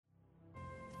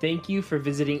Thank you for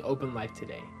visiting Open Life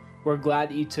today. We're glad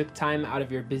that you took time out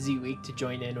of your busy week to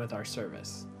join in with our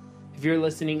service. If you're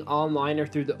listening online or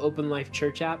through the Open Life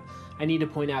Church app, I need to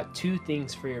point out two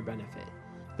things for your benefit.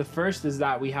 The first is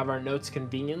that we have our notes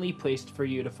conveniently placed for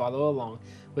you to follow along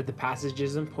with the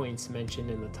passages and points mentioned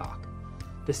in the talk.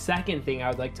 The second thing I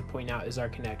would like to point out is our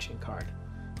connection card.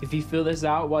 If you fill this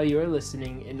out while you are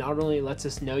listening, it not only lets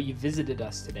us know you visited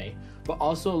us today, but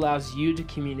also allows you to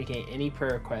communicate any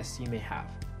prayer requests you may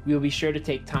have. We will be sure to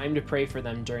take time to pray for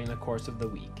them during the course of the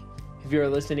week. If you are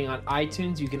listening on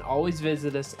iTunes, you can always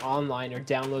visit us online or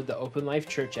download the Open Life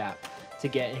Church app to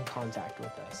get in contact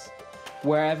with us.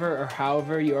 Wherever or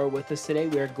however you are with us today,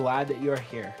 we are glad that you are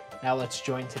here. Now let's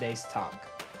join today's talk.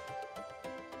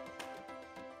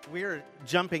 We're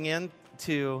jumping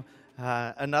into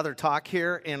another talk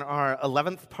here in our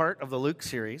 11th part of the Luke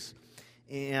series.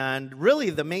 And really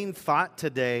the main thought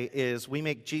today is we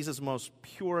make Jesus most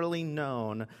purely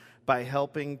known by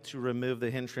helping to remove the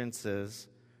hindrances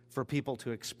for people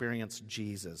to experience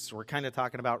Jesus. So we're kind of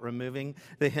talking about removing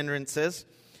the hindrances.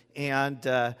 And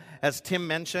as Tim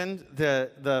mentioned,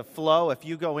 the flow, if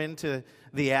you go into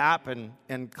the app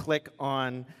and click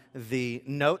on the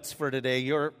notes for today,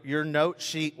 your note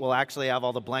sheet will actually have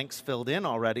all the blanks filled in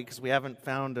already because we haven't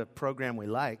found a program we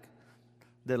like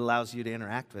that allows you to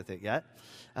interact with it yet.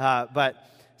 But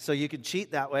so you could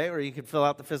cheat that way, or you could fill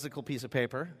out the physical piece of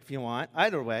paper if you want.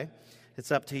 Either way,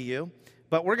 it's up to you.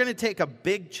 But we're going to take a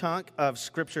big chunk of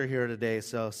Scripture here today,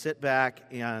 so sit back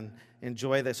and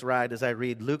enjoy this ride as I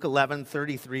read Luke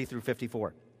 11:33 through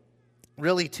 54.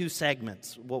 Really two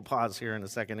segments. We'll pause here in a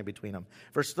second in between them.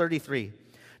 Verse 33,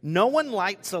 no one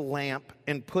lights a lamp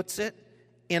and puts it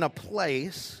in a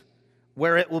place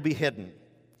where it will be hidden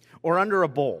or under a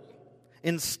bowl.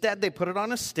 Instead, they put it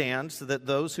on a stand so that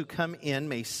those who come in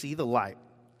may see the light.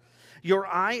 Your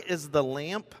eye is the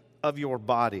lamp of your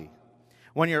body.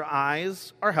 When your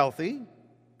eyes are healthy,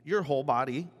 your whole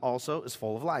body also is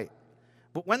full of light.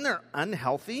 But when they're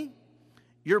unhealthy,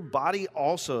 your body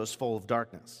also is full of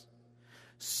darkness.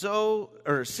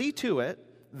 See to it,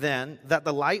 then, that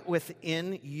the light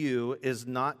within you is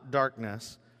not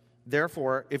darkness.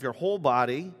 Therefore, if your whole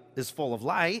body is full of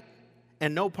light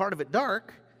and no part of it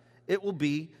dark, it will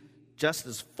be just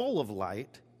as full of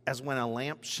light as when a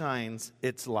lamp shines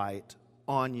its light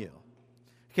on you.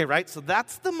 Okay, right? So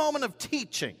that's the moment of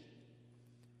teaching.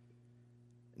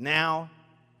 Now,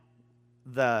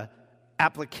 the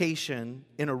application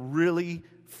in a really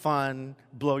fun,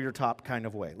 blow-your-top kind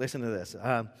of way. Listen to this.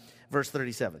 Verse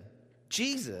 37.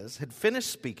 Jesus had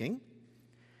finished speaking,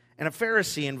 and a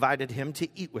Pharisee invited him to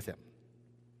eat with him.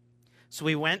 So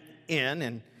he went in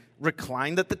and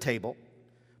reclined at the table.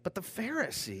 But the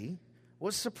Pharisee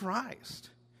was surprised.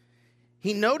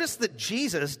 He noticed that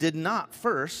Jesus did not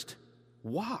first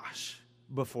wash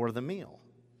before the meal.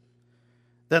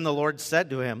 Then the Lord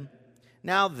said to him,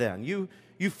 now then, you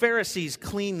Pharisees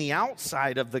clean the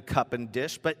outside of the cup and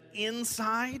dish, but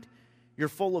inside you're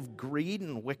full of greed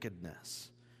and wickedness.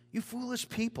 You foolish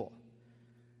people.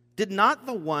 Did not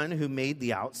the one who made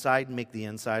the outside make the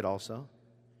inside also?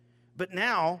 But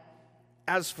now,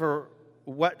 as for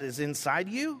what is inside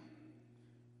you,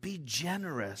 be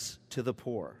generous to the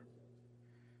poor,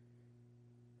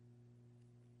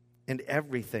 and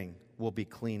everything will be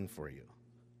clean for you.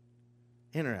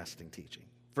 Interesting teaching.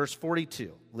 Verse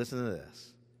 42, listen to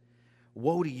this.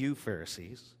 Woe to you,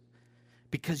 Pharisees,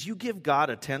 because you give God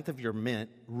a tenth of your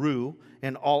mint, rue,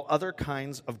 and all other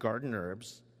kinds of garden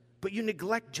herbs, but you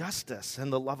neglect justice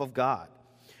and the love of God.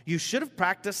 You should have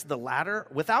practiced the latter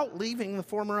without leaving the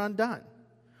former undone.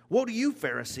 Woe to you,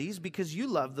 Pharisees, because you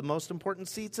love the most important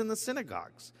seats in the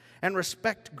synagogues and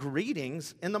respect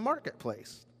greetings in the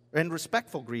marketplace, and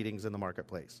respectful greetings in the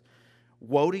marketplace.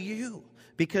 Woe to you,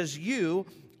 because you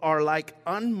are like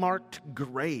unmarked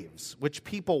graves, which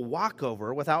people walk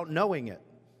over without knowing it.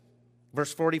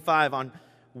 Verse 45,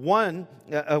 one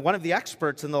of the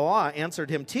experts in the law answered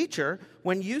him, Teacher,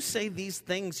 when you say these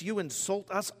things, you insult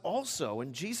us also.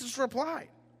 And Jesus replied,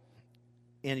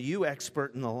 and you,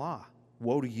 expert in the law,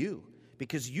 woe to you,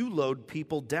 because you load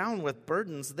people down with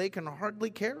burdens they can hardly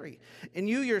carry, and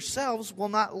you yourselves will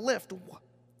not lift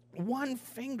one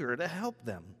finger to help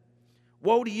them.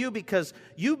 Woe to you, because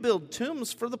you build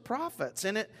tombs for the prophets,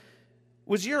 and it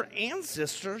was your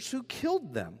ancestors who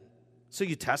killed them. So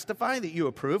you testify that you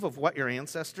approve of what your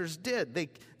ancestors did.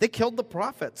 They killed the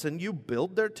prophets, and you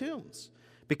build their tombs.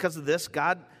 Because of this,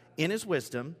 God, in his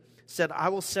wisdom, said, I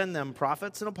will send them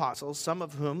prophets and apostles, some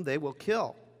of whom they will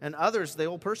kill, and others they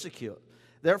will persecute.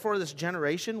 Therefore, this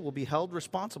generation will be held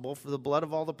responsible for the blood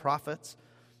of all the prophets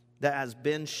that has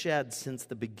been shed since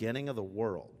the beginning of the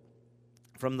world,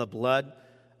 from the blood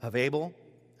of Abel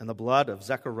and the blood of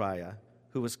Zechariah,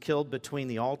 who was killed between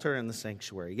the altar and the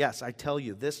sanctuary. Yes, I tell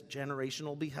you, this generation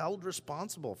will be held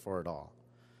responsible for it all.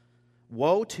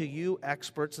 Woe to you,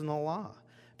 experts in the law,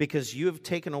 because you have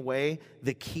taken away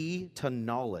the key to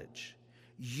knowledge.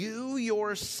 You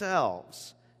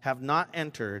yourselves have not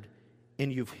entered,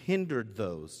 and you've hindered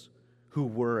those who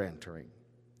were entering.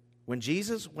 When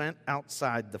Jesus went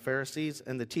outside, the Pharisees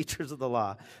and the teachers of the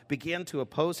law began to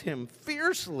oppose him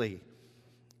fiercely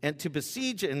and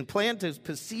plan to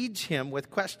besiege him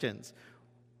with questions,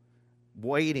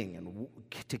 waiting and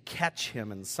to catch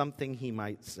him in something he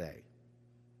might say.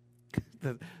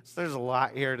 There's a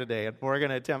lot here today, and we're going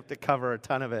to attempt to cover a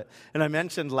ton of it. And I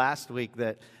mentioned last week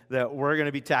that we're going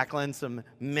to be tackling some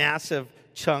massive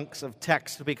chunks of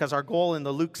text, because our goal in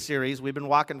the Luke series, we've been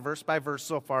walking verse by verse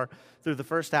so far through the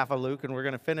first half of Luke, and we're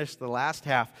going to finish the last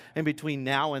half in between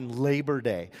now and Labor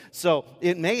Day. So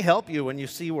it may help you when you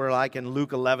see we're like in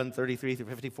Luke 11, 33 through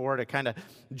 54, to kind of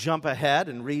jump ahead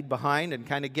and read behind and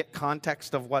kind of get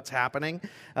context of what's happening.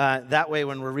 That way,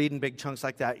 when we're reading big chunks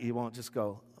like that, you won't just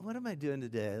go, what am I doing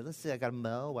today? Let's see, I got to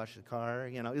mow, wash the car,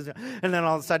 and then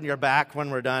all of a sudden you're back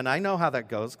when we're done. I know how that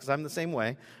goes, because I'm the same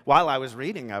way. While I was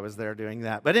reading, I was there doing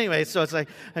that. But anyway, so it's like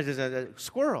I just a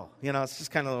squirrel, it's just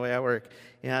kind of the way I work.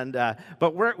 And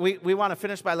but we want to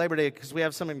finish by Labor Day, because we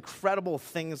have some incredible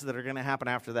things that are going to happen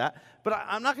after that. But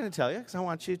I'm not going to tell you, because I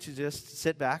want you to just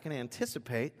sit back and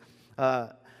anticipate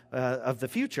of the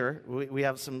future. We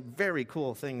have some very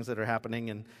cool things that are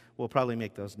happening, and we'll probably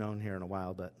make those known here in a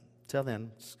while, but till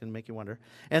then, it's going to make you wonder.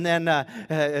 And then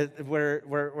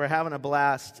we're having a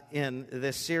blast in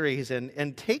this series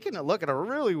and taking a look at a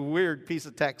really weird piece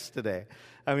of text today.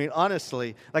 I mean,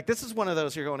 honestly, like this is one of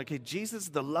those you're going, okay, Jesus,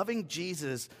 the loving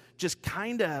Jesus, just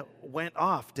kind of went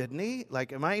off, didn't he?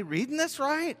 Like, am I reading this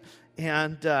right?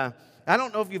 And I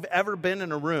don't know if you've ever been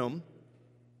in a room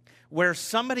where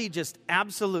somebody just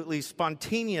absolutely,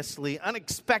 spontaneously,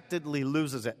 unexpectedly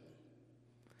loses it.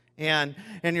 And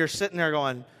you're sitting there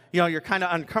going, you're kind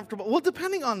of uncomfortable. Well,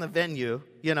 depending on the venue,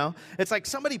 it's like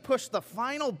somebody pushed the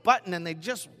final button and they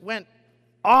just went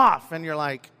off, and you're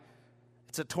like,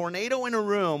 it's a tornado in a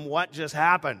room. What just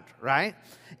happened, right?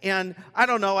 And I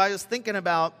don't know, I was thinking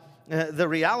about the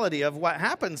reality of what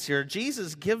happens here.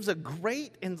 Jesus gives a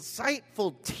great,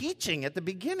 insightful teaching at the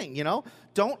beginning,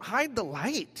 Don't hide the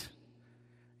light.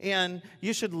 And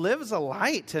you should live as a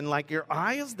light, and like your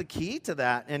eye is the key to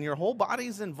that, and your whole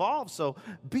body's involved. So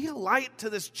be a light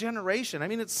to this generation. I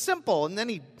mean, it's simple. And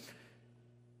then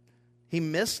he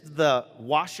missed the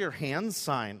wash your hands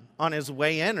sign on his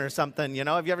way in or something.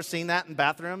 Have you ever seen that in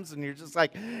bathrooms? And you're just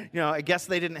like, I guess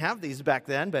they didn't have these back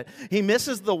then, but he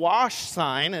misses the wash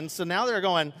sign. And so now they're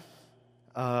going,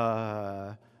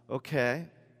 okay,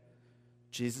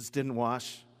 Jesus didn't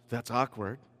wash. That's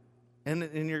awkward.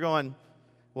 And you're going,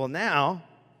 well, now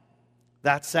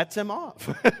that sets him off.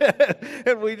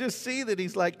 And we just see that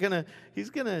he's gonna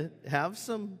have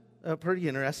a pretty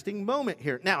interesting moment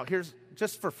here. Now, here's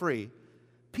just for free.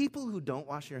 People who don't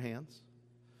wash your hands,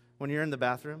 when you're in the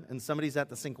bathroom and somebody's at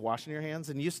the sink washing your hands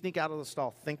and you sneak out of the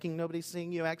stall thinking nobody's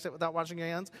seeing you exit without washing your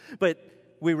hands, but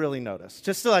we really notice.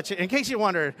 Just to let you, in case you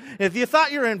wondered, if you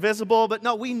thought you were invisible, but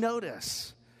no, we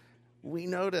notice. We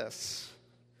notice.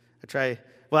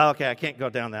 Well, okay, I can't go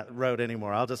down that road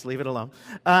anymore. I'll just leave it alone.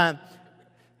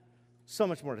 So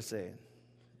much more to say.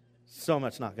 So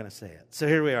much not going to say it. So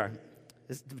here we are.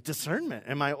 It's discernment.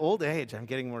 In my old age, I'm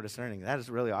getting more discerning. That is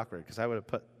really awkward, because I would have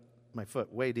put my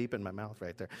foot way deep in my mouth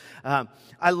right there.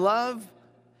 I love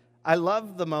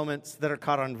the moments that are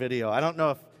caught on video. I don't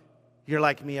know if you're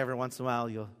like me. Every once in a while,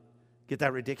 you'll get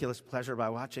that ridiculous pleasure by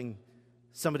watching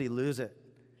somebody lose it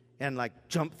and like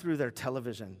jump through their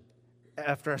television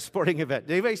after a sporting event.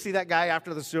 Did anybody see that guy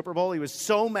after the Super Bowl? He was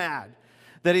so mad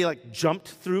that he jumped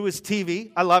through his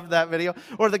TV. I loved that video.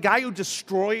 Or the guy who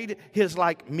destroyed his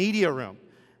media room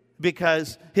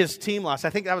because his team lost. I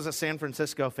think that was a San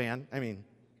Francisco fan. I mean,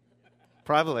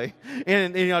 probably.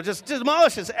 And just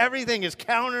demolishes everything, his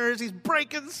counters, he's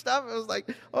breaking stuff. It was like,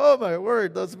 oh my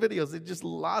word, those videos, they just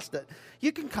lost it.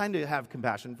 You can kind of have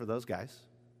compassion for those guys,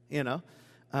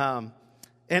 and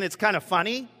it's kind of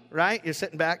funny. Right? You're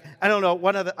sitting back. I don't know.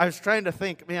 I was trying to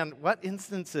think, man, what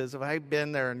instances have I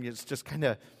been there and it's just kind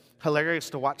of hilarious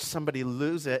to watch somebody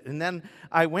lose it. And then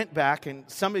I went back, and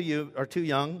some of you are too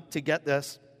young to get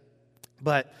this,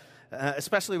 but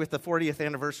especially with the 40th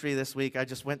anniversary this week, I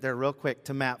just went there real quick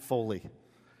to Matt Foley.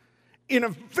 In a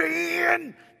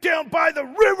van down by the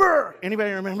river.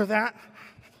 Anybody remember that?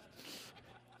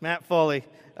 Matt Foley.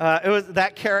 it was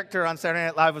that character on Saturday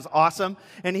Night Live was awesome,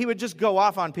 and he would just go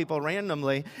off on people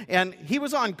randomly. And he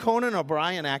was on Conan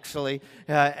O'Brien, actually,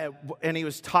 and he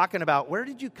was talking about, where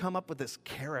did you come up with this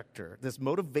character, this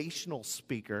motivational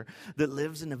speaker that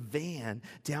lives in a van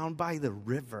down by the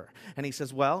river? And he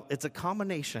says, well, it's a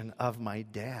combination of my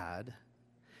dad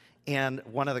and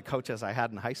one of the coaches I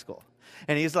had in high school.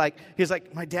 And he's like,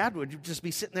 my dad would just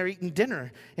be sitting there eating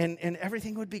dinner, and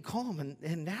everything would be calm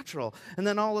and natural. And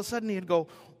then all of a sudden he'd go,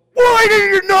 why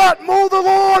did you not mow the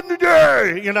lawn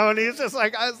today? You know, and he's just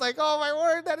like, I was like, oh my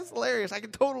word, that is hilarious. I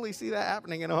can totally see that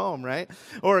happening in a home, right?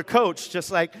 Or a coach just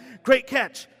like, great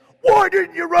catch. Why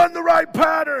didn't you run the right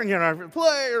pattern? You know,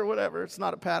 play or whatever. It's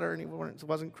not a pattern. It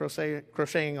wasn't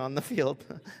crocheting on the field.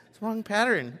 It's the wrong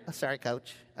pattern. Oh, sorry,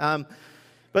 coach.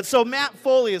 But so Matt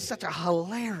Foley is such a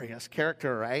hilarious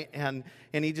character, right? And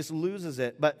he just loses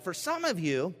it. But for some of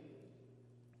you,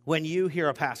 when you hear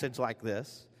a passage like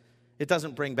this, it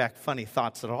doesn't bring back funny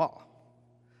thoughts at all.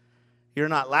 You're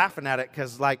not laughing at it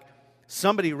because, like,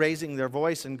 somebody raising their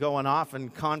voice and going off in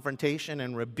confrontation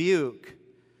and rebuke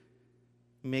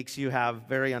makes you have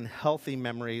very unhealthy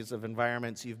memories of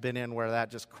environments you've been in where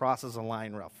that just crosses a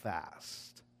line real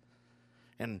fast.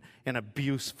 And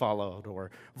abuse followed,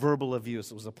 or verbal abuse.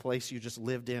 It was a place you just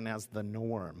lived in as the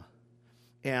norm.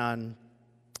 And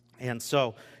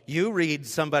so you read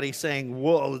somebody saying,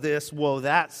 whoa, this, whoa,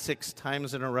 that 6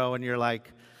 times in a row, and you're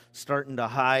like starting to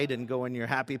hide and go in your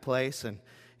happy place,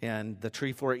 and the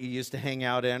tree fort you used to hang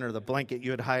out in, or the blanket you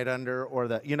would hide under, or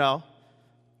the, you know.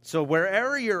 So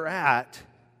wherever you're at,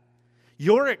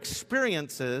 your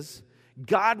experiences,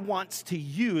 God wants to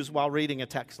use while reading a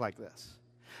text like this.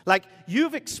 Like,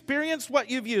 you've experienced what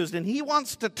you've used, and he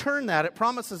wants to turn that. It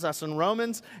promises us in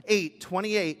Romans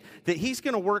 8:28 that he's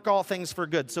going to work all things for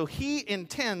good. So he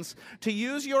intends to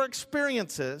use your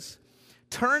experiences,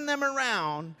 turn them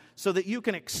around so that you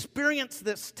can experience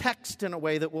this text in a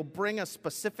way that will bring a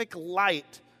specific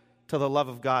light to the love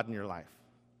of God in your life.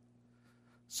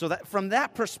 So that from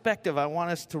that perspective, I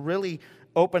want us to really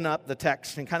open up the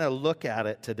text and kind of look at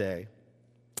it today.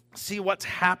 See what's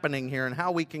happening here and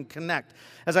how we can connect.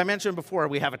 As I mentioned before,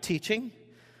 we have a teaching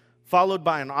followed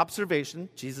by an observation.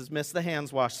 Jesus missed the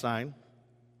hands wash sign,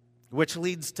 which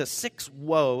leads to 6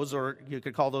 woes, or you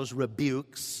could call those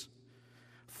rebukes,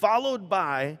 followed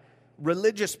by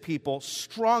religious people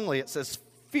strongly, it says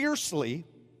fiercely,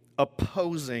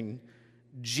 opposing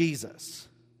Jesus.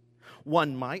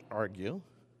 One might argue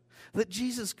that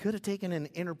Jesus could have taken an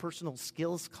interpersonal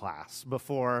skills class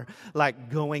before, like,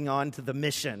 going on to the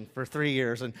mission for 3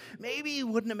 years, and maybe he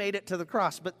wouldn't have made it to the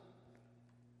cross. But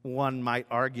one might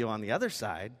argue on the other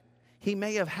side, he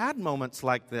may have had moments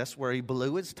like this where he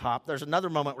blew his top. There's another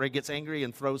moment where he gets angry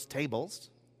and throws tables,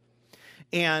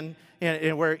 and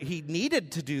where he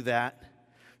needed to do that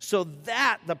so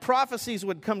that the prophecies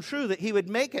would come true, that he would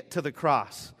make it to the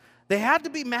cross. They had to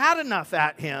be mad enough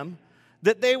at him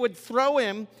that they would throw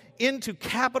him into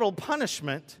capital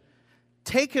punishment,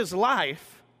 take his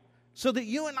life, so that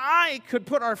you and I could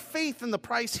put our faith in the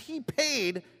price he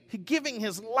paid, giving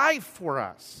his life for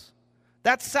us.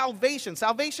 That's salvation.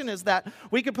 Salvation is that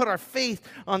we could put our faith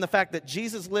on the fact that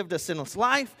Jesus lived a sinless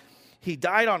life. He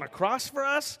died on a cross for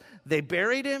us. They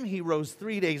buried him. He rose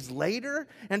 3 days later.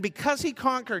 And because he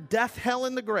conquered death, hell,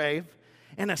 and the grave,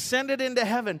 and ascended into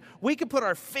heaven, we could put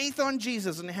our faith on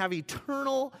Jesus and have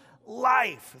eternal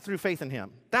life through faith in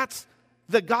him. That's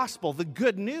the gospel, the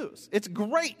good news. It's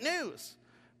great news.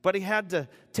 But he had to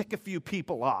tick a few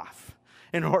people off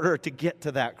in order to get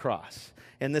to that cross.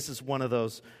 And this is one of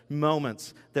those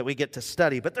moments that we get to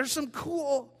study. But there's some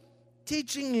cool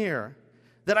teaching here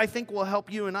that I think will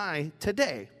help you and I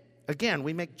today. Again,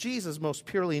 we make Jesus most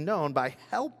purely known by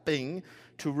helping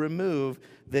to remove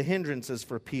the hindrances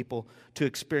for people to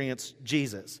experience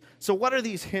Jesus. So what are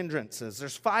these hindrances?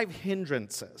 There's 5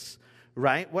 hindrances,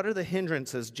 right? What are the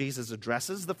hindrances Jesus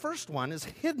addresses? The first one is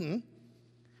hidden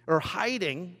or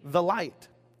hiding the light.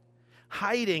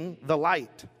 Hiding the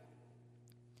light.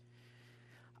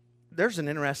 There's an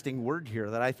interesting word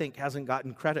here that I think hasn't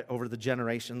gotten credit over the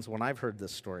generations when I've heard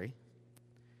this story.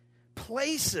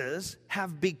 Places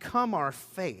have become our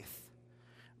faith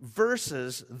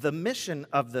versus the mission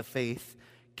of the faith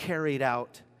carried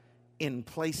out in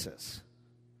places.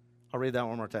 I'll read that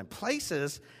one more time.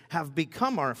 Places have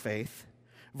become our faith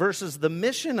versus the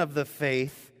mission of the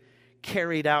faith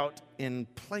carried out in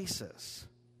places.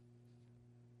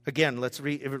 Again, let's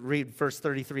read verse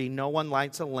 33. No one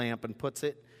lights a lamp and puts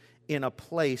it in a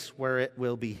place where it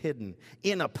will be hidden.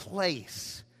 In a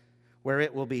place where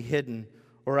it will be hidden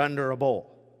or under a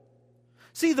bowl.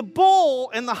 See, the bowl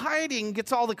and the hiding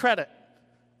gets all the credit.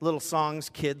 Little songs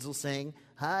kids will sing.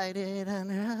 hide it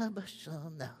under a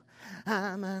bushel now.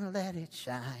 I'm gonna let it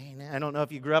shine. I don't know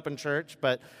if you grew up in church,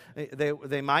 but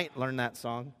they might learn that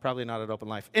song. Probably not at Open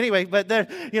Life. Anyway, but there,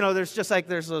 there's just like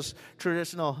there's those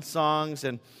traditional songs,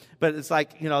 but it's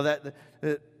like that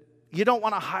you don't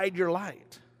want to hide your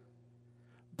light.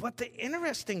 But the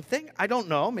interesting thing, I don't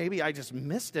know, maybe I just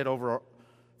missed it over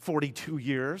 42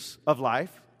 years of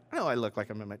life. I know I look like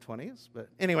I'm in my 20s, but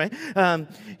anyway,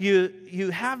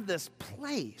 you have this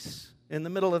place in the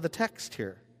middle of the text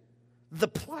here. The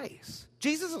place.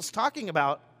 Jesus is talking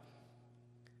about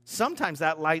sometimes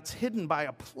that light's hidden by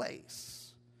a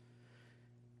place.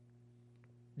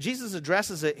 Jesus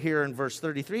addresses it here in verse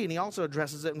 33, and he also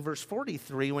addresses it in verse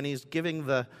 43 when he's giving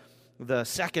the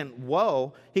second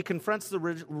woe. He confronts the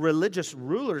religious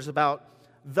rulers about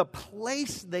the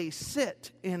place they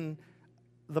sit in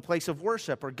the place of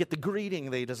worship or get the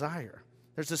greeting they desire.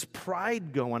 There's this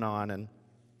pride going on,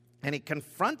 and he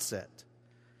confronts it.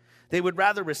 They would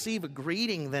rather receive a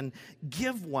greeting than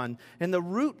give one. And the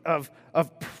root of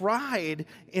pride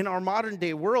in our modern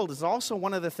day world is also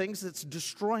one of the things that's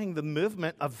destroying the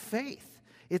movement of faith.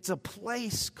 It's a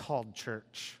place called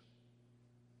church.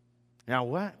 Now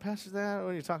what, Pastor,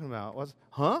 what are you talking about?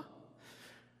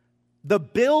 The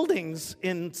buildings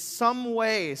in some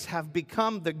ways have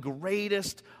become the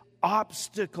greatest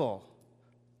obstacle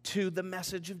to the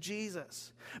message of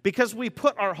Jesus. Because we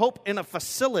put our hope in a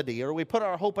facility or we put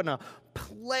our hope in a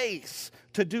place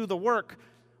to do the work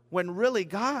when really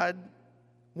God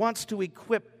wants to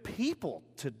equip people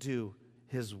to do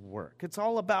his work. It's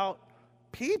all about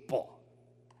people.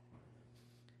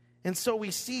 And so we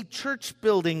see church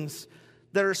buildings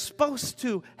that are supposed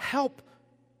to help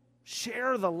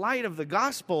share the light of the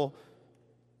gospel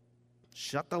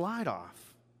shut the light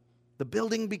off. The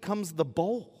building becomes the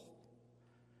bowl.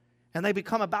 And they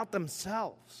become about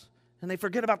themselves. And they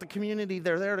forget about the community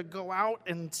they're there to go out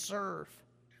and serve.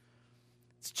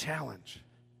 It's a challenge.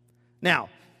 Now,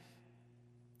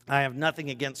 I have nothing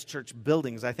against church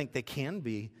buildings. I think they can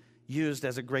be used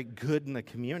as a great good in the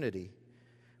community.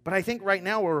 But I think right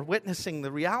now we're witnessing the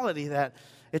reality that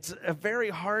it's a very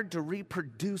hard to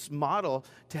reproduce model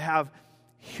to have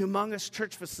humongous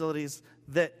church facilities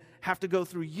that have to go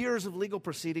through years of legal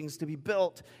proceedings to be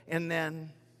built, and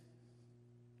then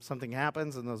something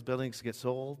happens and those buildings get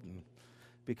sold and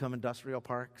become industrial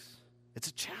parks. It's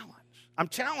a challenge. I'm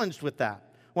challenged with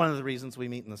that. One of the reasons we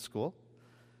meet in the school.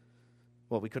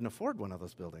 Well, we couldn't afford one of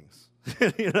those buildings.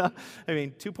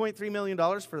 $2.3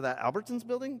 million for that Albertsons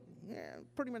building? Yeah,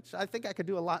 pretty much. I think I could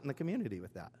do a lot in the community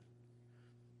with that.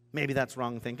 Maybe that's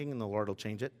wrong thinking and the Lord will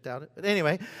change it. Doubt it. But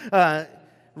anyway,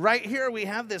 right here we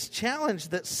have this challenge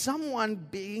that someone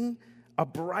being a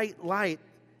bright light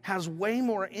has way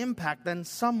more impact than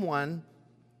someone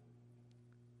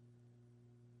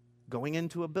going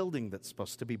into a building that's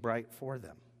supposed to be bright for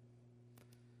them.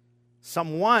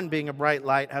 Someone being a bright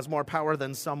light has more power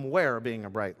than somewhere being a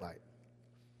bright light.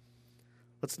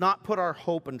 Let's not put our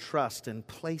hope and trust in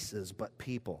places but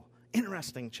people.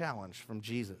 Interesting challenge from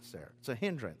Jesus there. It's a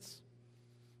hindrance.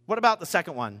 What about the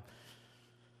second one?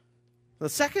 The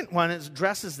second one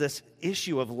addresses this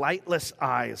issue of lightless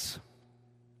eyes.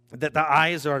 That the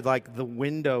eyes are like the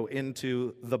window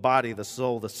into the body, the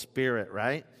soul, the spirit,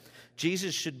 right?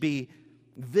 Jesus should be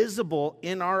visible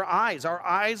in our eyes. Our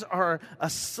eyes are a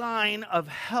sign of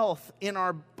health in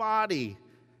our body.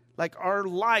 Like our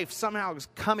life somehow is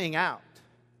coming out.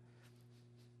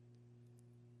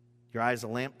 Your eye is a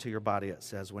lamp to your body, it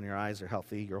says. When your eyes are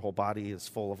healthy, your whole body is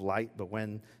full of light. But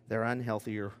when they're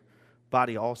unhealthy, your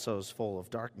body also is full of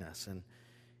darkness.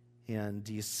 And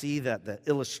you see that the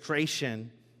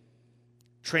illustration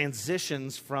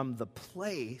transitions from the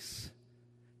place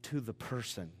to the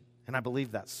person. And I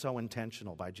believe that's so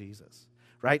intentional by Jesus,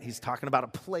 right? He's talking about a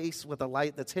place with a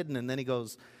light that's hidden, and then he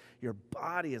goes, your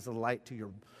body is a light to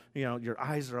your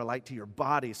eyes are a light to your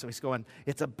body. So he's going,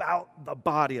 it's about the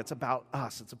body, it's about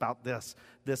us, it's about this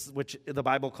which the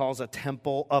Bible calls a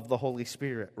temple of the Holy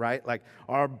Spirit, right? Like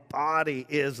our body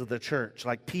is the church.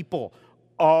 Like people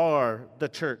are the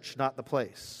church, not the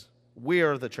place.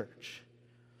 We're the church.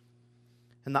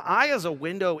 And the eye is a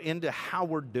window into how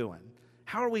we're doing.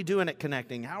 How are we doing at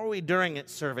connecting? How are we doing at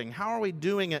serving? How are we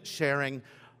doing at sharing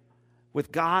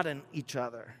with God and each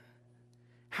other?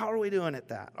 How are we doing at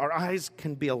that? Our eyes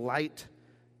can be a light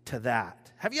to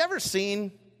that. Have you ever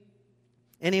seen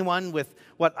anyone with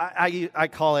what I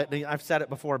call it, I've said it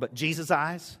before, but Jesus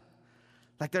eyes?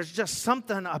 Like there's just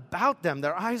something about them.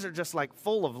 Their eyes are just like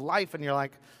full of life, and you're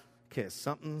like, okay,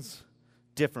 something's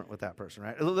different with that person,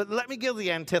 right? Let me give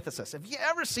the antithesis. Have you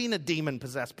ever seen a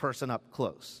demon-possessed person up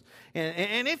close?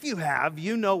 And if you have,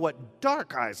 you know what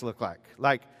dark eyes look like.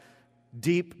 Like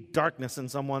deep darkness in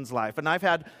someone's life. And I've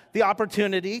had the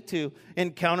opportunity to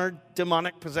encounter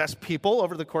demonic possessed people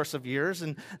over the course of years,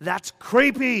 and that's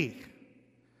creepy.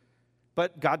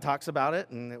 But God talks about it,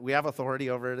 and we have authority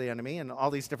over the enemy and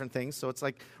all these different things. So it's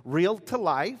like real to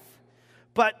life.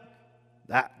 But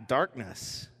that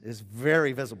darkness is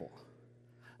very visible.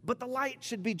 But the light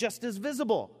should be just as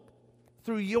visible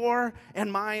through your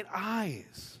and mine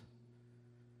eyes.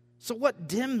 So what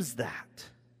dims that?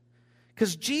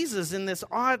 Because Jesus, in this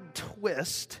odd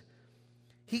twist,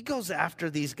 he goes after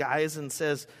these guys and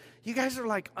says, you guys are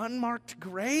like unmarked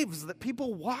graves that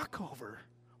people walk over.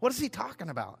 What is he talking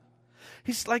about?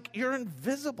 He's like, you're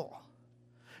invisible.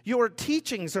 Your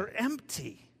teachings are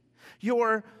empty.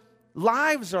 Your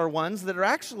lives are ones that are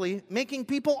actually making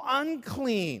people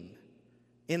unclean.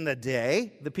 In the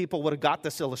day, the people would have got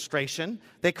this illustration.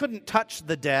 They couldn't touch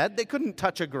the dead. They couldn't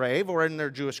touch a grave, or in their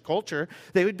Jewish culture,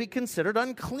 they would be considered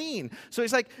unclean. So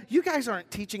he's like, you guys aren't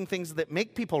teaching things that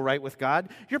make people right with God.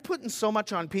 You're putting so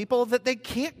much on people that they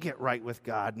can't get right with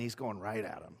God. And he's going right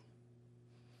at them.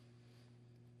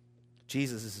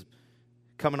 Jesus is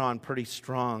coming on pretty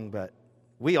strong, but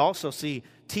we also see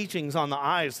teachings on the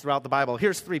eyes throughout the Bible.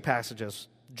 Here's 3 passages.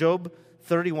 Job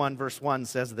 31, verse 1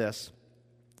 says this,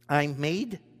 I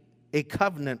made a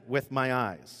covenant with my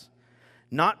eyes,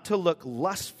 not to look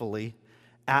lustfully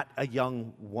at a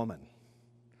young woman.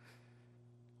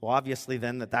 Well, obviously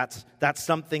then that's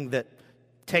something that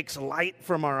takes light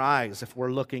from our eyes if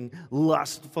we're looking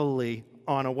lustfully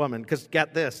on a woman. Because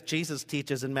get this, Jesus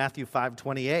teaches in Matthew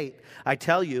 5:28, I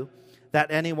tell you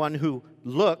that anyone who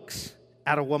looks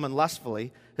at a woman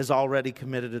lustfully has already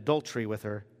committed adultery with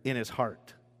her in his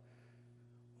heart.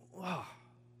 Whoa.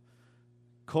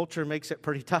 Culture makes it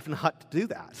pretty tough not to do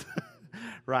that,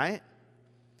 right?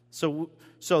 So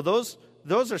those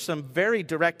are some very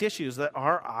direct issues that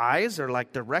our eyes are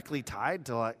like directly tied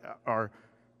to like our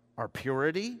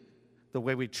purity, the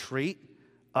way we treat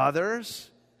others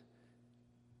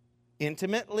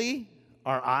intimately.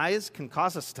 Our eyes can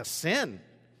cause us to sin.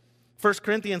 1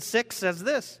 Corinthians 6 says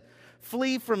this,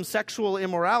 flee from sexual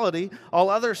immorality. All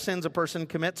other sins a person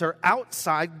commits are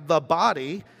outside the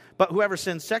body, but whoever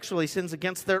sins sexually sins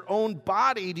against their own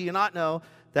body. Do you not know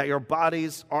that your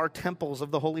bodies are temples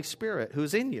of the Holy Spirit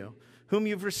who's in you, whom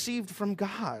you've received from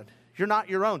God? You're not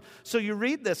your own. So you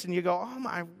read this and you go, oh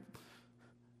my,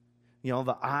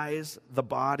 the eyes, the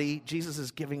body. Jesus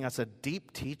is giving us a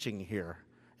deep teaching here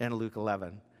in Luke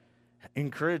 11,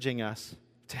 encouraging us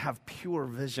to have pure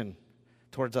vision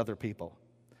towards other people,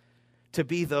 to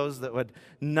be those that would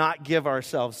not give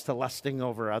ourselves to lusting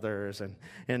over others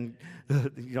and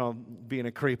being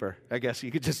a creeper. I guess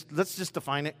you could let's just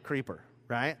define it, creeper,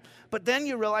 right? But then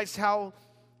you realize how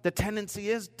the tendency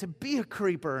is to be a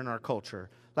creeper in our culture.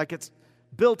 Like it's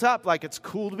built up like it's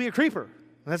cool to be a creeper.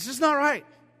 And that's just not right.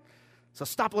 So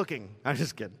stop looking. I'm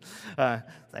just kidding.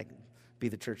 Be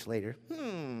the church later.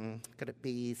 Could it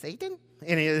be Satan?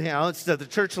 And it's the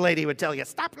church lady would tell you,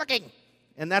 stop looking.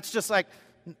 And that's just like,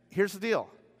 here's the deal.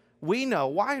 We know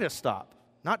why to stop.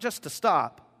 Not just to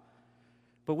stop,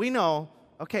 but we know,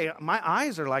 okay, my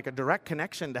eyes are like a direct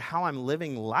connection to how I'm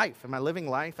living life. Am I living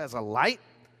life as a light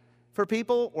for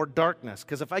people or darkness?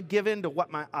 Because if I give in to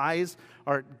what my eyes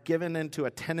are given into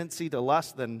a tendency to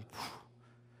lust, then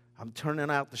I'm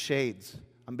turning out the shades.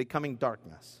 I'm becoming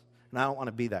darkness. And I don't want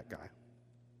to be that guy.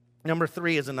 Number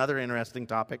 3 is another interesting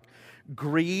topic,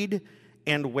 greed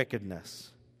and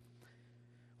wickedness.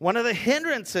 One of the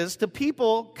hindrances to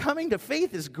people coming to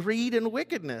faith is greed and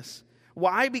wickedness.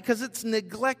 Why? Because it's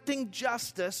neglecting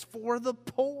justice for the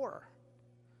poor.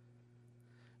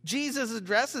 Jesus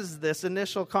addresses this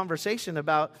initial conversation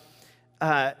about,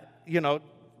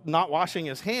 not washing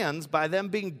his hands by them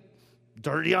being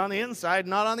dirty on the inside,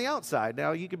 not on the outside.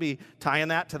 Now, you could be tying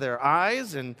that to their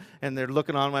eyes and they're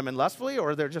looking on women lustfully,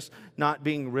 or they're just not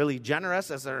being really generous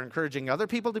as they're encouraging other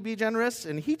people to be generous.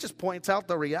 And he just points out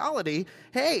the reality,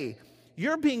 hey,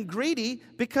 you're being greedy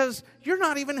because you're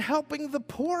not even helping the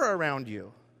poor around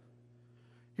you.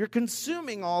 You're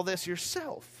consuming all this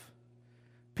yourself.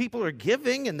 People are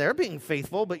giving and they're being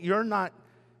faithful, but you're not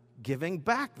giving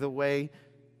back the way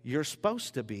you're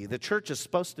supposed to be. The church is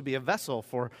supposed to be a vessel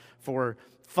for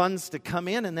funds to come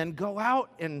in and then go out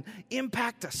and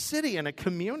impact a city and a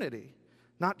community,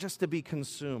 not just to be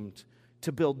consumed,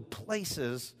 to build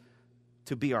places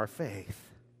to be our faith.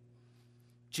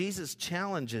 Jesus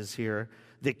challenges here,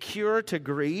 the cure to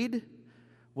greed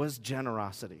was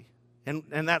generosity.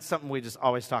 And that's something we just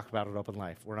always talk about at Open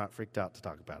Life. We're not freaked out to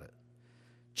talk about it.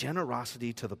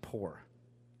 Generosity to the poor,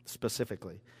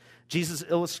 specifically. Jesus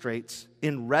illustrates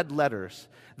in red letters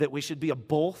that we should be a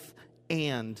both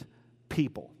and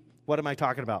people. What am I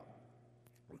talking about?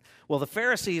 Well, the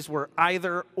Pharisees were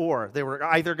either or. They were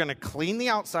either going to clean the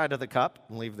outside of the cup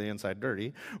and leave the inside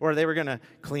dirty, or they were going to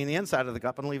clean the inside of the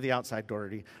cup and leave the outside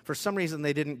dirty. For some reason,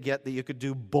 they didn't get that you could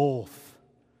do both.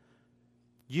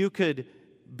 You could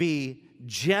be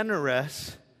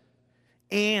generous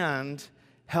and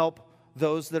help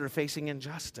those that are facing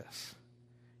injustice.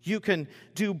 You can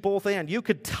do both and. You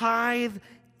could tithe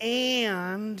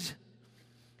and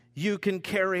you can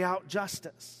carry out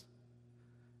justice.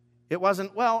 It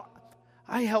wasn't, well,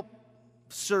 I help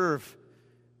serve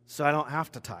so I don't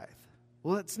have to tithe.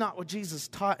 Well, that's not what Jesus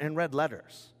taught in red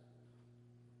letters.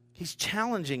 He's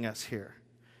challenging us here.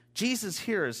 Jesus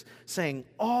here is saying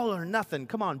all or nothing.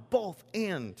 Come on, both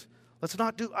and. Let's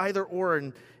not do either or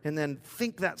and then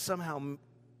think that somehow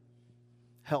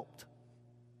helped.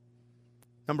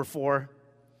 Number 4,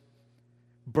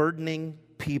 burdening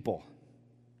people.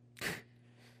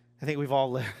 I think we've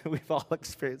all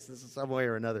experienced this in some way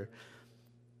or another.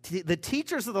 The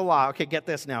teachers of the law, okay, get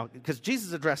this now, because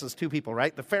Jesus addresses 2 people,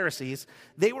 right? The Pharisees,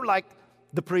 they were like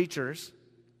the preachers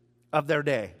of their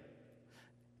day.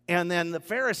 And then the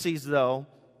Pharisees, though,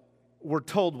 were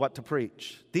told what to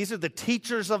preach. These are the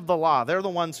teachers of the law. They're the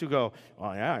ones who go,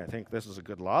 well, yeah, I think this is a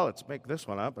good law. Let's make this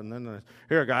one up. And then,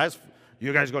 here, guys,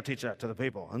 you guys go teach that to the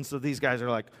people. And so these guys are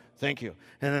like, thank you.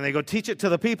 And then they go teach it to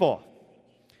the people.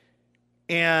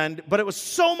 But it was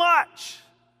so much.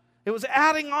 It was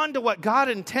adding on to what God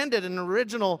intended in the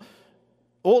original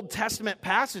Old Testament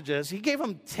passages. He gave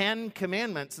them 10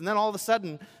 commandments, and then all of a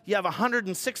sudden you have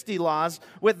 160 laws,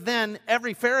 with then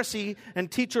every Pharisee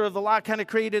and teacher of the law kind of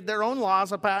created their own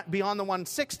laws beyond the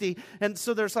 160, and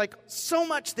so there's like so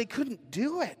much they couldn't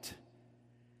do it.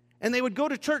 And they would go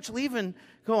to church leaving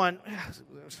going,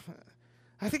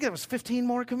 I think that was 15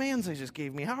 more commands they just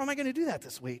gave me. How am I going to do that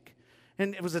this week?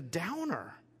 And it was a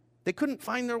downer. They couldn't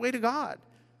find their way to God.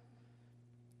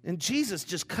 And Jesus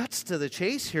just cuts to the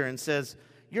chase here and says,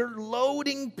 you're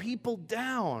loading people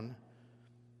down.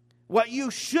 What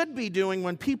you should be doing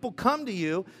when people come to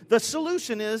you, the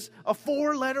solution is a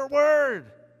 4-letter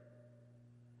word.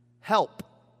 Help.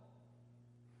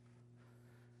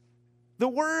 The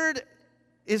word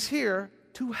is here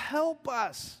to help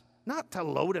us, not to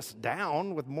load us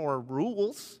down with more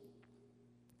rules.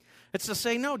 It's to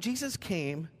say, no, Jesus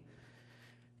came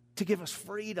to give us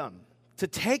freedom, to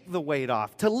take the weight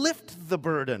off, to lift the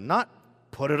burden, not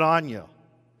put it on you.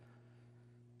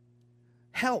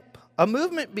 Help. A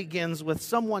movement begins with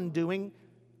someone doing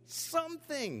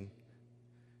something.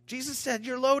 Jesus said,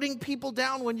 you're loading people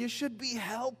down when you should be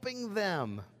helping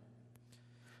them.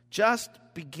 Just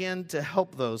begin to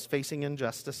help those facing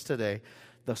injustice today.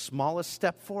 The smallest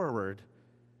step forward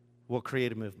will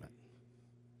create a movement.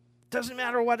 Doesn't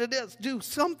matter what it is. Do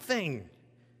something.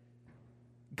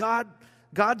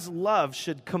 God's love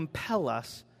should compel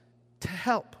us to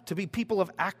help, to be people of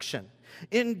action.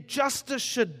 Injustice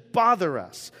should bother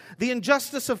us. The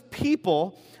injustice of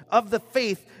people of the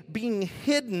faith being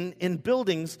hidden in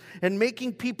buildings and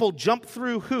making people jump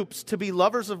through hoops to be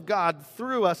lovers of God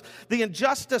through us. The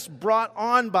injustice brought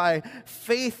on by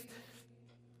faith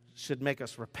should make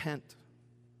us repent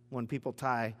when people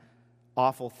tie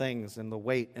awful things and the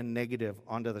weight and negative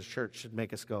onto the church. Should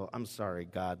make us go, I'm sorry,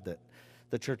 God, that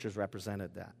the church has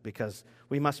represented that, because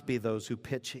we must be those who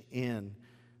pitch in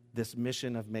this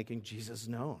mission of making Jesus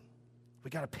known. We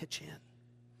got to pitch in.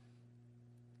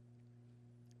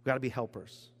 We got to be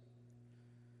helpers.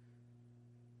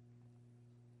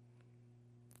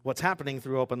 What's happening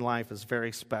through Open Life is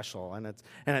very special, and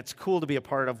it's cool to be a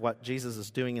part of what Jesus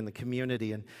is doing in the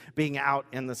community and being out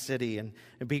in the city and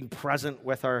being present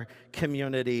with our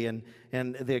community and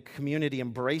the community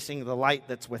embracing the light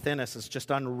that's within us is just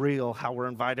unreal. How we're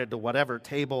invited to whatever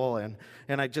table, and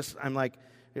I'm like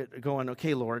going,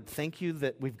 okay, Lord, thank you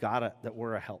that we've got it, that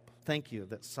we're a help. Thank you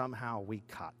that somehow we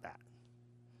caught that.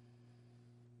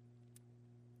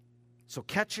 So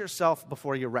catch yourself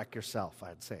before you wreck yourself,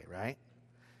 I'd say, right?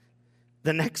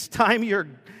 The next time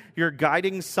you're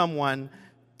guiding someone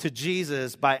to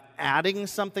Jesus by adding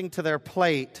something to their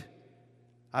plate,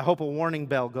 I hope a warning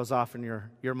bell goes off in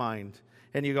your mind.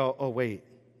 And you go, oh, wait,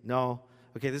 no.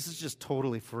 Okay, this is just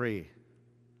totally free.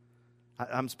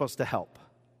 I'm supposed to help.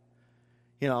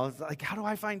 You know, it's like, how do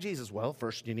I find Jesus? Well,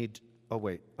 first you need, oh,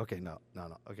 wait, okay, no.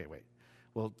 Okay, wait.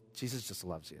 Well, Jesus just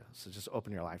loves you, so just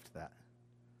open your life to that.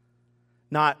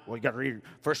 Not, well, you got to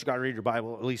read your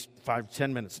Bible at least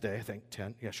 5-10 minutes a day, I think,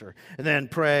 10, yeah, sure. And then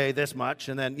pray this much,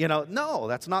 and then, no,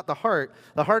 that's not the heart.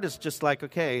 The heart is just like,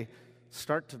 okay,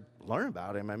 start to learn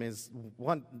about him. I mean,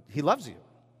 he loves you.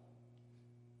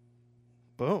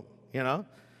 Boom,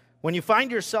 When you find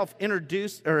yourself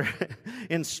introduced or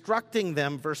instructing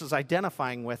them versus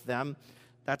identifying with them,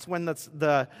 That's when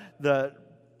the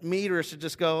meter should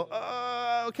just go,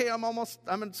 okay,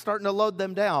 I'm starting to load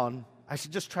them down. I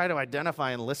should just try to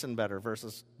identify and listen better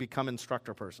versus become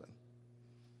instructor person.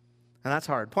 And that's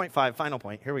hard. Point 5, final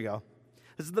point. Here we go.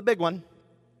 This is the big one.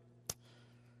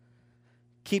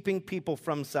 Keeping people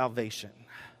from salvation.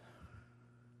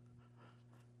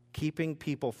 Keeping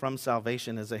people from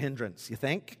salvation is a hindrance, you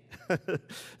think?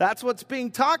 That's what's being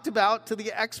talked about to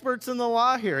the experts in the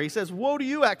law here. He says, woe to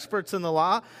you, experts in the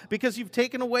law, because you've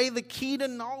taken away the key to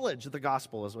knowledge. The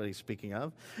gospel is what he's speaking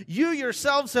of. You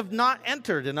yourselves have not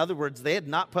entered. In other words, they had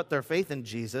not put their faith in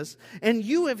Jesus, and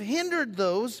you have hindered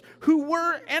those who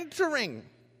were entering.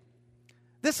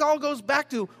 This all goes back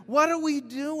to, what are we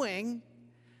doing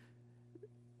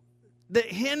that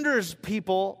hinders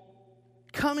people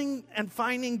coming and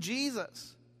finding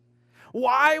Jesus?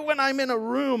 Why, when I'm in a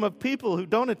room of people who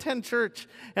don't attend church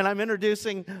and I'm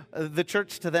introducing the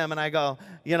church to them and I go,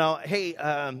 hey,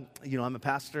 I'm a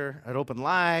pastor at Open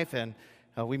Life and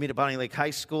we meet at Bonnie Lake High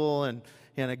School, and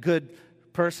a good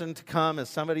person to come is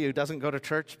somebody who doesn't go to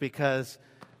church because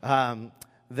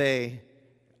they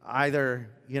either,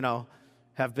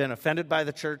 have been offended by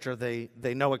the church or they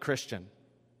know a Christian.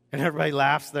 And everybody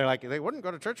laughs. They're like, they wouldn't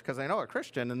go to church because they know a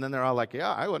Christian. And then they're all like,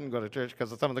 yeah, I wouldn't go to church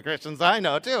because of some of the Christians I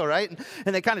know too, right?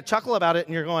 And they kind of chuckle about it,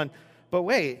 and you're going, but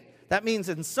wait, that means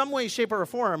in some way, shape, or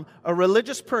form, a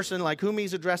religious person like whom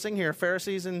he's addressing here,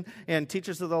 Pharisees and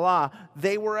teachers of the law,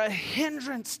 they were a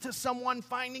hindrance to someone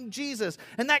finding Jesus.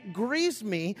 And that grieves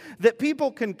me that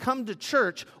people can come to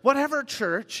church, whatever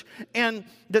church, and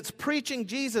that's preaching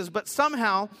Jesus, but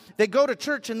somehow they go to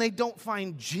church and they don't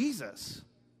find Jesus.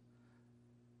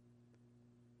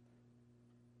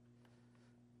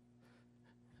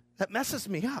 That messes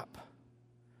me up.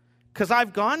 Because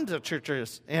I've gone to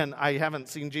churches and I haven't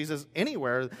seen Jesus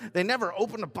anywhere. They never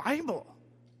opened a Bible.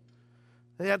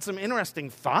 They had some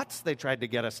interesting thoughts they tried to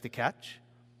get us to catch.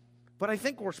 But I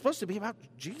think we're supposed to be about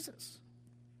Jesus.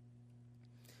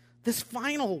 This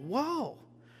final woe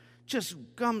just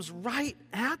comes right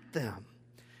at them.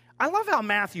 I love how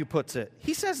Matthew puts it.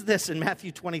 He says this in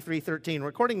Matthew 23:13,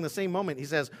 recording the same moment. He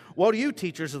says, woe to you,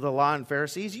 teachers of the law and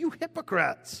Pharisees, you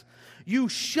hypocrites! You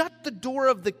shut the door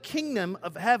of the kingdom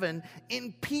of heaven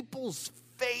in people's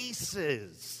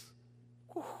faces.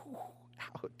 Ooh,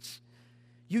 ouch.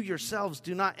 You yourselves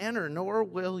do not enter, nor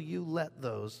will you let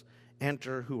those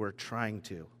enter who are trying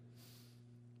to.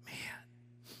 Man,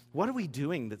 what are we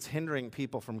doing that's hindering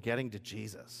people from getting to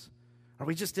Jesus? Are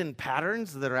we just in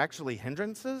patterns that are actually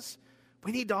hindrances?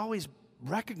 We need to always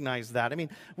recognize that. I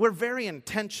mean, we're very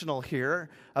intentional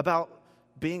here about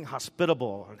being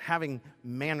hospitable and having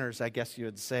manners, I guess you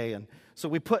would say. And so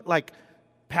we put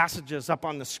passages up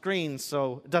on the screen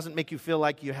so it doesn't make you feel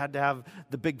like you had to have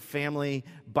the big family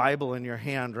Bible in your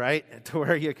hand, right? To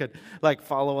where you could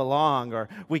follow along. Or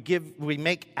we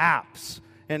make apps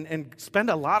and spend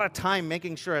a lot of time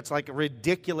making sure it's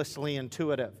ridiculously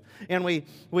intuitive. And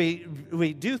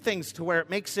we do things to where it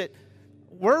makes it,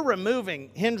 we're removing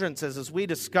hindrances as we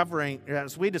discover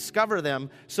them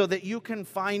so that you can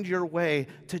find your way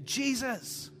to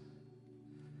Jesus.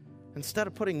 Instead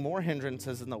of putting more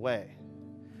hindrances in the way.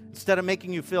 Instead of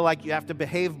making you feel like you have to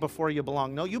behave before you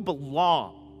belong. No, you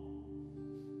belong.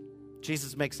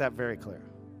 Jesus makes that very clear.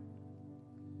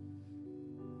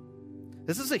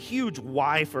 This is a huge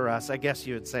why for us, I guess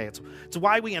you would say. It's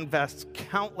why we invest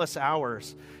countless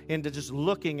hours into just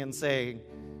looking and saying,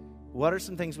 what are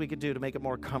some things we could do to make it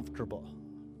more comfortable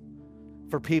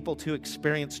for people to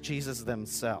experience Jesus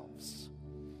themselves?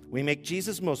 We make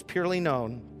Jesus most purely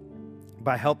known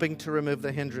by helping to remove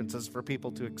the hindrances for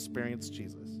people to experience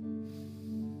Jesus.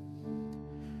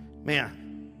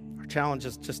 Man, our challenge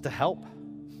is just to help.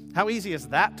 How easy is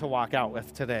that to walk out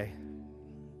with today?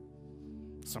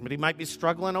 Somebody might be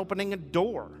struggling opening a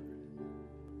door.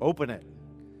 Open it.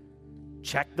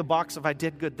 Check the box if I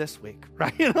did good this week,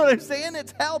 right? You know what I'm saying?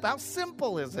 It's help. How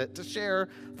simple is it to share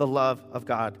the love of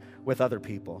God with other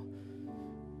people?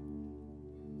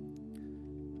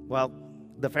 Well,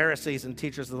 the Pharisees and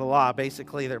teachers of the law,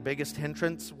 basically their biggest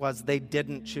hindrance was they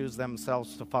didn't choose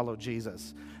themselves to follow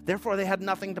Jesus. Therefore, they had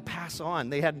nothing to pass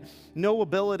on. They had no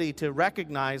ability to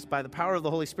recognize by the power of the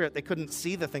Holy Spirit. They couldn't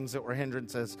see the things that were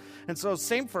hindrances. And so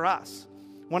same for us.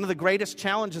 One of the greatest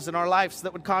challenges in our lives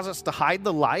that would cause us to hide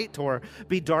the light or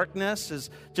be darkness is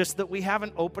just that we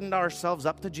haven't opened ourselves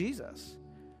up to Jesus.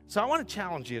 So I want to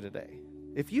challenge you today.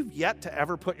 If you've yet to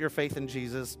ever put your faith in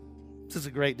Jesus, this is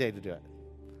a great day to do it.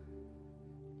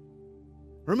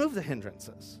 Remove the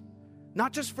hindrances.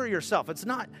 Not just for yourself. It's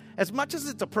not, as much as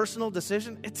it's a personal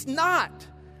decision, it's not.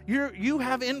 You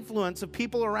have influence of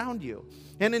people around you.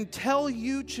 And until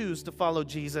you choose to follow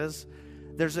Jesus,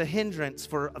 there's a hindrance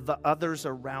for the others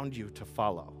around you to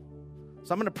follow.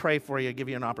 So I'm going to pray for you, give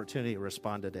you an opportunity to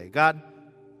respond today. God,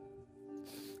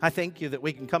 I thank you that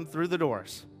we can come through the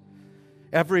doors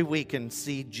every week and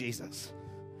see Jesus,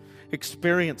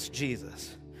 experience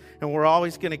Jesus. And we're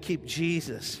always going to keep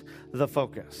Jesus the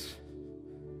focus,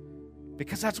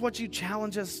 because that's what you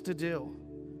challenge us to do.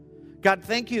 God,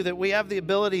 thank you that we have the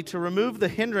ability to remove the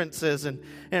hindrances, and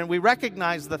we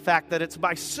recognize the fact that it's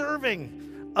by serving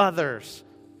others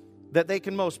that they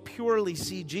can most purely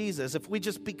see Jesus. If we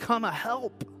just become a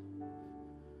help.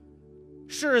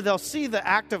 Sure, they'll see the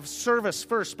act of service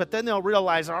first, but then they'll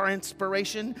realize our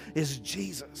inspiration is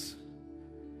Jesus.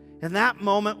 And that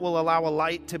moment will allow a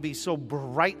light to be so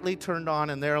brightly turned on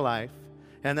in their life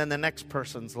and then the next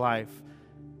person's life,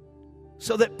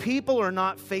 so that people are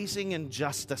not facing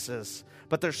injustices,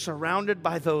 but they're surrounded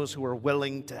by those who are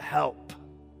willing to help.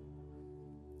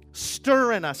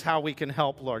 Stir in us how we can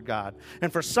help, Lord God.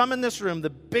 And for some in this room, the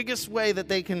biggest way that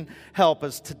they can help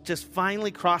is to just finally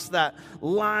cross that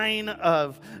line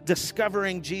of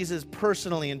discovering Jesus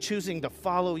personally and choosing to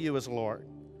follow you as Lord.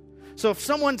 So if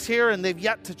someone's here and they've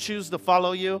yet to choose to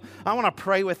follow you, I want to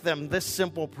pray with them this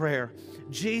simple prayer.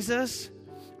 Jesus,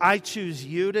 I choose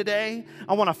you today.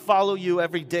 I want to follow you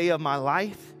every day of my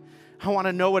life. I want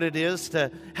to know what it is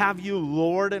to have you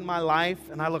Lord in my life,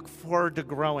 and I look forward to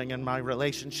growing in my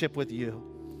relationship with you.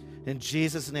 In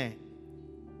Jesus' name.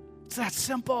 It's that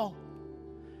simple.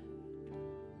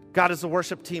 God, as the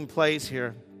worship team plays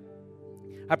here,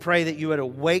 I pray that you would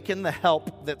awaken the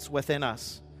help that's within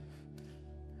us.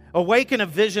 Awaken a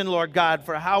vision, Lord God,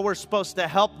 for how we're supposed to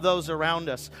help those around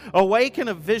us. Awaken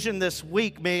a vision this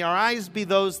week. May our eyes be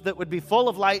those that would be full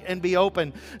of light and be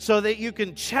open, so that you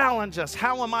can challenge us.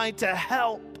 How am I to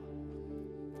help?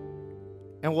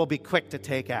 And we'll be quick to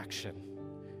take action.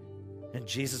 In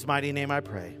Jesus' mighty name I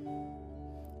pray.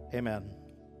 Amen.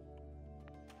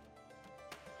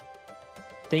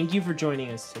 Thank you for joining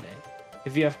us today.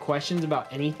 If you have questions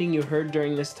about anything you heard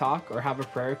during this talk or have a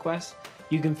prayer request,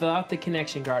 you can fill out the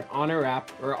connection card on our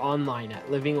app or online at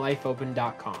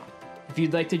livinglifeopen.com. If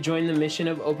you'd like to join the mission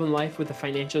of Open Life with a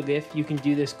financial gift, you can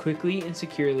do this quickly and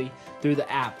securely through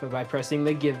the app by pressing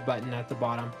the Give button at the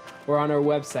bottom, or on our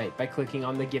website by clicking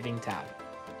on the Giving tab.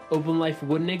 Open Life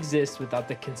wouldn't exist without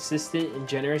the consistent and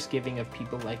generous giving of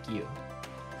people like you.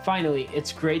 Finally,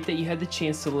 it's great that you had the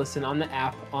chance to listen on the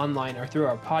app, online, or through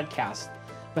our podcast.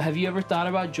 But have you ever thought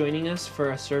about joining us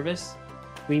for a service?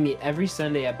 We meet every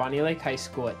Sunday at Bonnie Lake High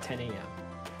School at 10 a.m.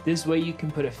 This way you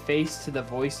can put a face to the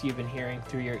voice you've been hearing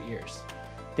through your ears.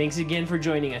 Thanks again for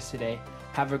joining us today.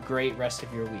 Have a great rest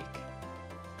of your week.